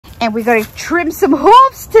And we're going to trim some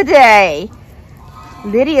hoofs today.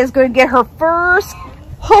 Lydia's going to get her first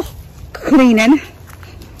hoof cleaning.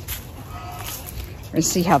 Let's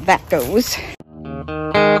see how that goes.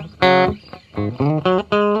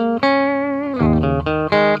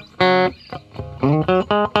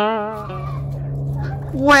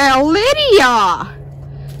 Well, Lydia,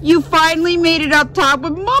 you finally made it up top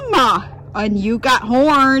with Mama. And you got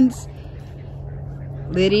horns.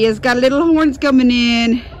 Lydia's got little horns coming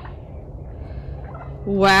in.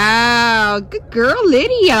 Wow, good girl,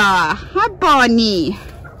 Lydia. Hi, Bonnie.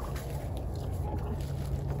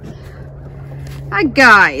 Hi,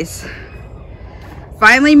 guys.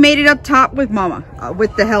 Finally made it up top with Mama.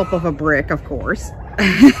 With the help of a brick, of course.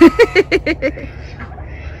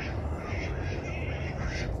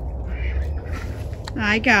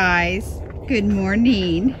 Hi, guys. Good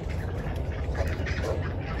morning.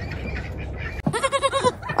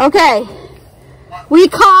 Okay, we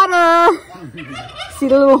caught her. See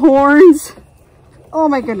the little horns? Oh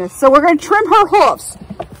my goodness. So we're going to trim her hoofs.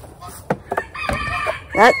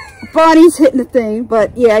 That Bonnie's hitting the thing,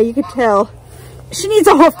 but yeah, you can tell. She needs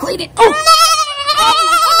a hoof cleaning. Oh,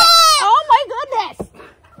 oh my goodness.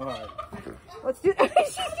 All right. Let's do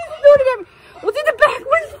She's just doing it again. We'll do the back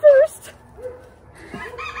ones first.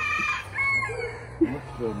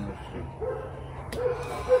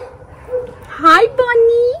 Hi,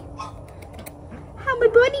 Bunny. How my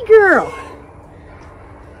bunny girl?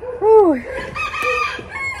 Oh,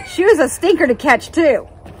 she was a stinker to catch too.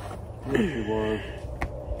 Yes, she was.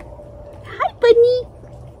 Hi, Bunny.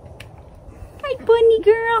 Hi, Bunny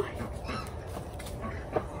girl.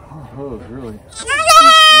 Oh, really? You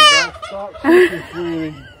gotta stop shaking,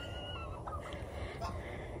 sweetie.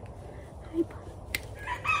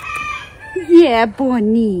 Yeah,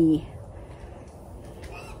 Bunny.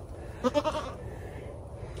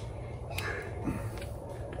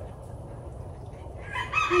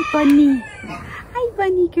 Hi, Bunny. Hi,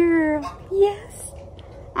 Bunny girl. Yes.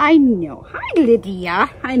 I know. Hi, Lydia.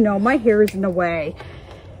 I know my hair is in the way.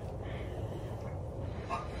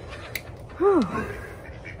 Oh.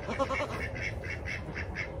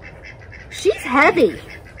 She's heavy.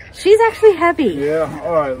 She's actually heavy. Yeah.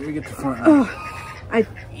 All right. Let me get the front.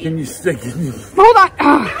 Can you stick it? Hold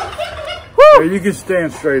on. Yeah, you can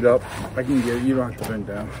stand straight up. I can get it. You don't have to bend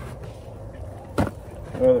down.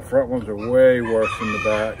 Oh, the front ones are way worse than the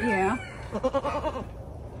back. Yeah.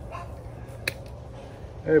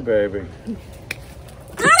 Hey, baby.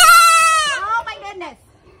 Oh, my goodness.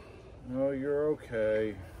 No, you're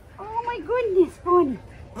okay. Oh, my goodness, Bonnie.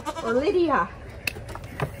 Or Lydia.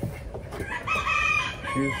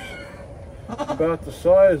 She's about the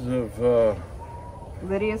size of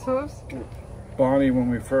Lydia's hooves? Bonnie when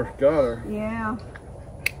we first got her. Yeah.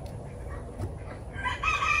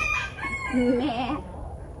 Meh.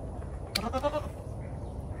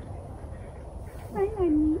 Hi,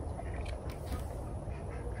 honey.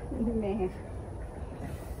 Meh.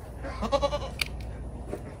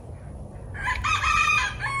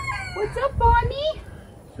 What's up, Bonnie?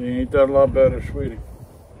 See, ain't that a lot better, sweetie?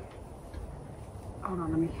 Hold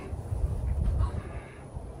on, let me.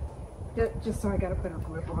 Just so I gotta put a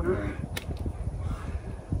grip on her.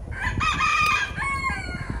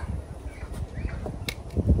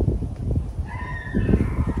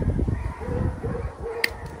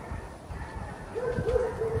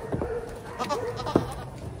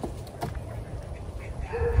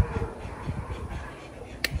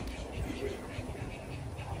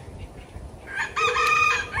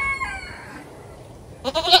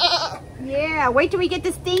 Yeah, wait till we get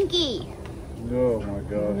the stinky. Oh my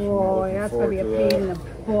gosh. Boy, that's gonna be a pain in the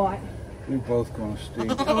butt. We're both gonna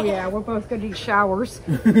stink. Oh yeah, we're both gonna need showers.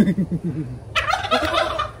 Well,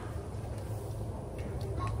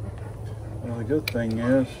 the good thing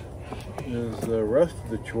is the rest of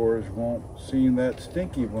the chores won't seem that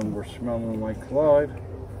stinky when we're smelling like Clyde.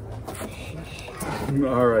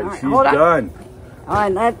 All right, she's done. All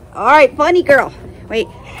right, Bunny girl. Wait.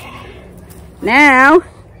 Now,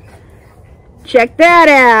 check that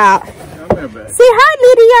out. Come here, babe. Say hi,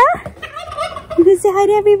 Lydia. You gonna say hi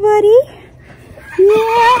to everybody?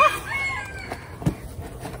 Yeah.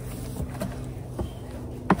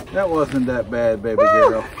 That wasn't that bad, baby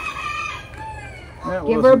girl.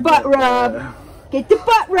 Give her a butt rub. Bad. Get the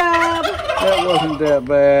butt rub. That wasn't that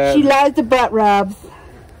bad. She loves the butt rubs.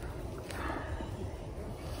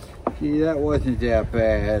 See, that wasn't that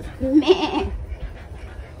bad. Meh.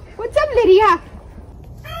 What's up, Lydia?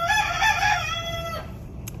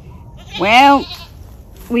 Well,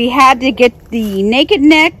 we had to get the naked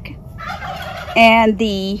neck and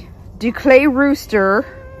the Duclay rooster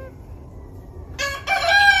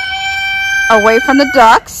away from the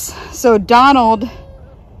ducks. So Donald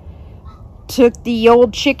took the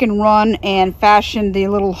old chicken run and fashioned the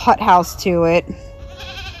little hut house to it,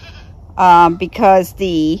 because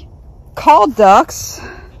the call ducks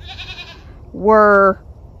were,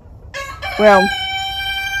 well,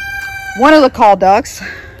 one of the call ducks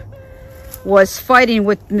was fighting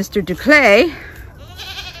with Mr. Duclay,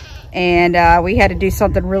 and we had to do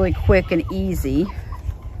something really quick and easy,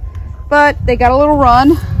 but they got a little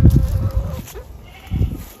run.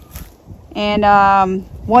 And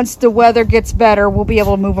once the weather gets better, we'll be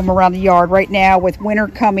able to move them around the yard. Right now, with winter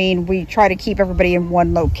coming, we try to keep everybody in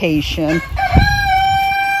one location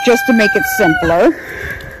just to make it simpler.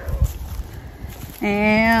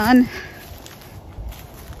 And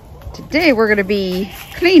today we're going to be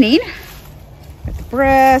cleaning. Got the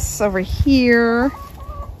breasts over here.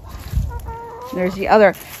 There's the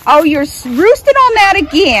other. Oh, you're roosting on that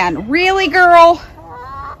again. Really, girl?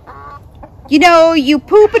 You know, you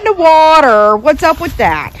poop in the water. What's up with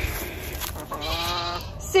that?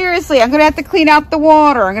 Seriously, I'm going to have to clean out the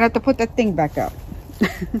water. I'm going to have to put that thing back up.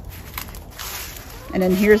 And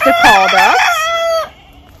then here's the call ducks.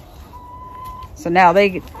 So now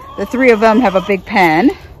the three of them have a big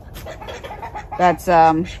pen. That's,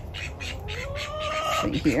 let's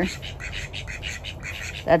see here.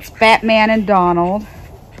 That's Batman and Donald.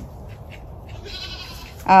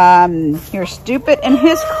 Here's Stupid and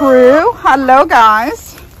his crew. Hello,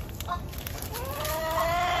 guys.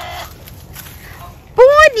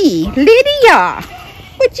 Bonnie, Lydia,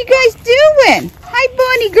 what you guys doing? Hi,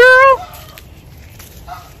 Bonnie girl.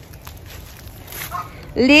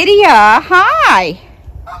 Lydia, hi.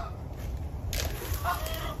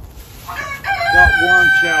 Got worm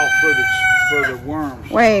chow for the worms.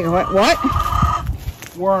 Wait, what?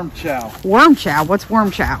 Worm chow. Worm chow? What's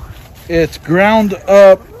worm chow? It's ground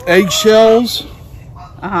up eggshells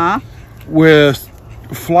with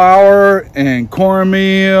flour and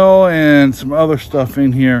cornmeal and some other stuff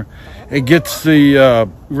in here. It gets the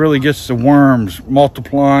really gets the worms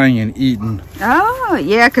multiplying and eating. Oh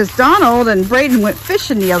yeah, because Donald and Braden went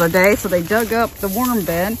fishing the other day, so they dug up the worm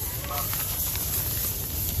bed.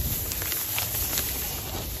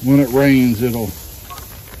 When it rains, it'll.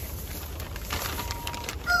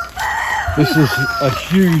 This is a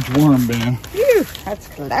huge worm bin. Phew, that's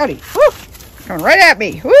cloudy. Woo! Coming right at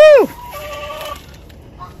me. Woo!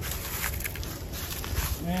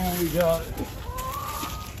 And we got it.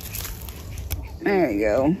 There you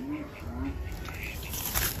go.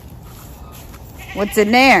 What's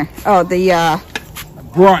in there? Oh, the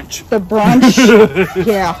brunch. The brunch.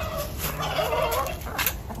 Yeah.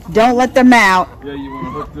 Don't let them out. Yeah, you want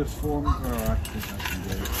to hook this for me? Oh, I think I can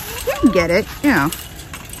get it. You can get it, yeah.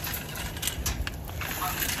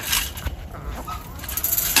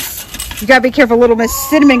 You gotta be careful, little Miss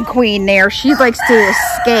Cinnamon Queen there. She likes to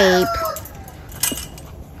escape.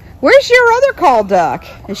 Where's your other call duck?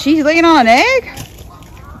 Is she laying on an egg?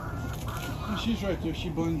 She's right there. She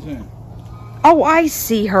blends in. Oh, I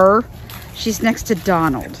see her. She's next to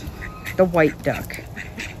Donald, the white duck.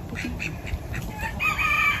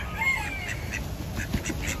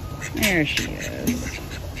 There she is.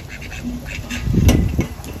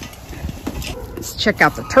 Let's check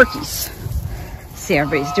out the turkeys. See how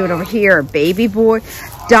everybody's doing over here. Baby boy.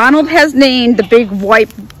 Donald has named the big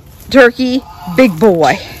white turkey Big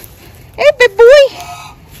Boy. Hey, big boy.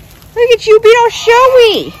 Look at you being all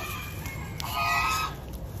showy.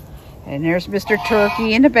 And there's Mr.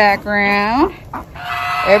 Turkey in the background.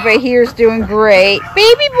 Everybody here is doing great.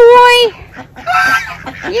 Baby boy.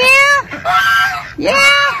 Yeah.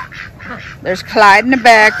 Yeah. There's Clyde in the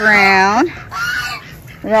background.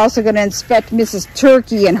 We're also going to inspect Mrs.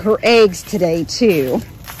 Turkey and her eggs today, too.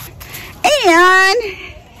 And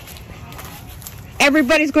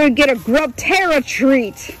everybody's going to get a Grubterra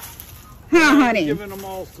treat. Huh, honey? Giving them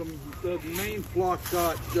all some. The main flock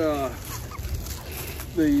got the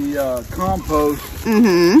compost.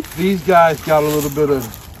 These guys got a little bit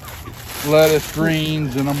of lettuce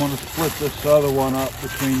greens, and I'm going to split this other one up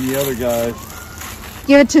between the other guys.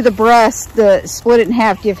 Give it to the breast. Split it in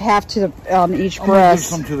half. Give half to the, each breast. I'm going to give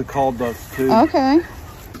some to the call ducks too. Okay.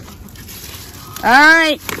 All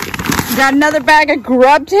right. Got another bag of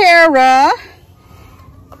Grubterra.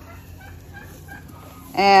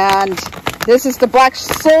 And this is the black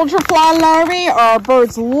soldier fly larvae. Our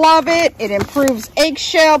birds love it. It improves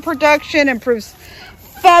eggshell production, improves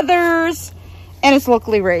feathers, and it's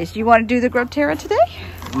locally raised. You want to do the Grubterra today?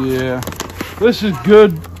 Yeah. This is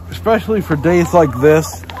good, especially for days like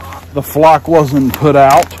this. The flock wasn't put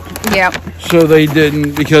out. Yep. So they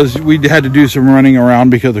didn't, because we had to do some running around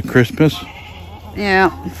because of Christmas.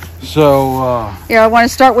 Yeah. So yeah, I want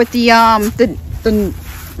to start with the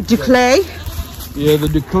Duclay. yeah, the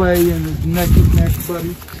Duclay and his neck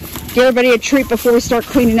buddy. Give everybody a treat before we start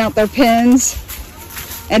cleaning out their pens,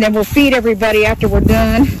 and then we'll feed everybody after we're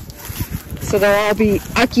done. So they'll all be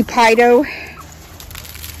occupied-o.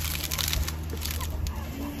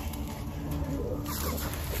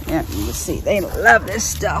 Yeah, you can see they love this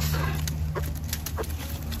stuff.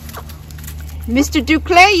 Mr.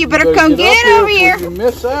 Duclay, you better come get over here. You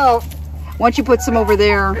miss out. Why don't you put some over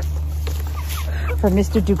there for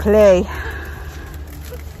Mr. Duclay?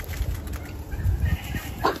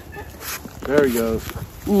 There he goes.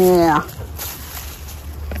 Yeah.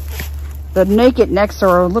 The naked necks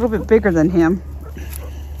are a little bit bigger than him.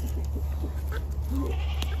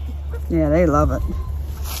 Yeah, they love it.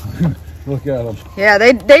 Look at them. Yeah,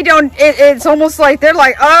 they don't, it's almost like they're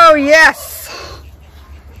like, oh yes.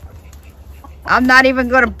 I'm not even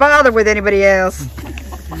going to bother with anybody else.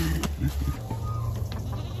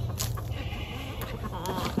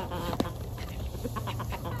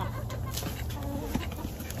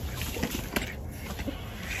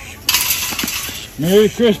 Merry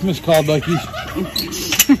Christmas, call duckies.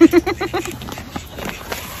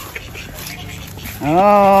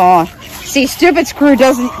 Oh, see, stupid screw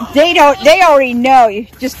doesn't, they already know.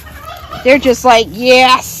 They're just like,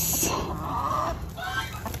 yes.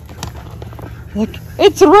 Look,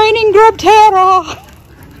 it's raining Grubterra.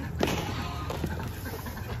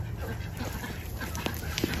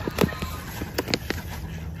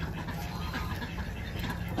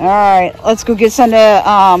 All right, let's go get some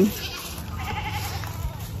to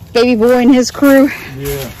Baby Boy and his crew.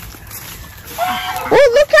 Yeah.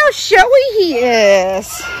 Oh, look how showy he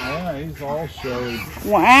is. Yeah, he's all showy.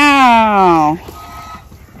 Wow.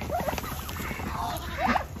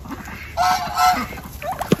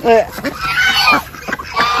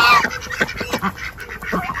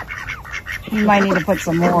 You might need to put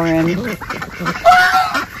some more in.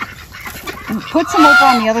 Put some over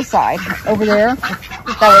on the other side, over there.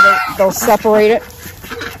 That way they'll separate it.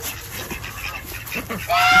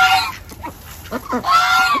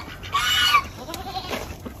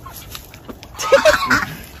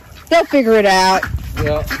 They'll figure it out.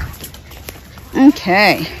 Yeah.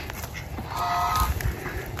 Okay.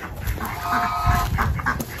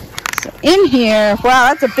 So in here,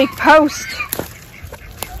 wow, that's a big post.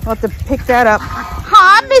 We'll have to pick that up.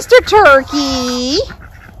 Hi, Mr. Turkey.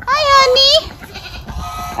 Hi, honey.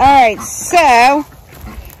 All right, so,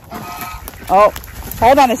 oh,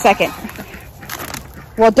 hold on a second.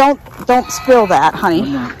 Well, don't spill that, honey.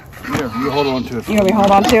 Here, you hold on to it. You want me to hold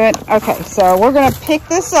on to it? Okay, so we're going to pick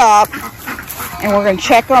this up, and we're going to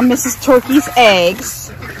check on Mrs. Turkey's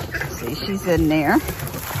eggs. See, she's in there.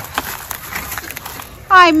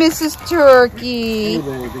 Hi, Mrs. Turkey. Hey,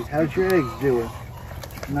 baby. How's your eggs doing?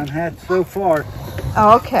 None had so far.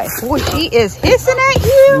 Okay. Boy, she is hissing at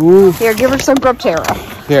you. Ooh. Here, give her some Grubterra.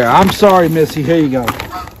 Here, I'm sorry, Missy. Here you go.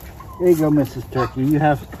 Here you go, Mrs. Turkey. You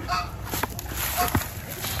have...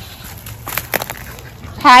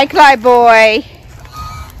 Hi, Clyde boy.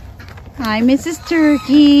 Hi, Mrs.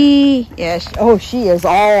 Turkey. Yes. Oh, she is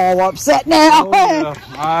all upset now. Oh, yeah.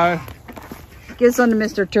 Hi. Give some to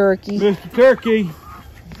Mr. Turkey. Mr. Turkey.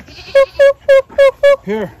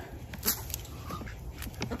 Here.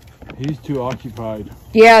 He's too occupied.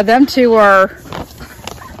 Yeah, them two are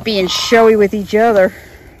being showy with each other.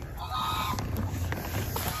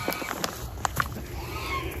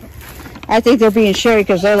 I think they're being showy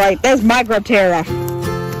because they're like, that's my Grubterra.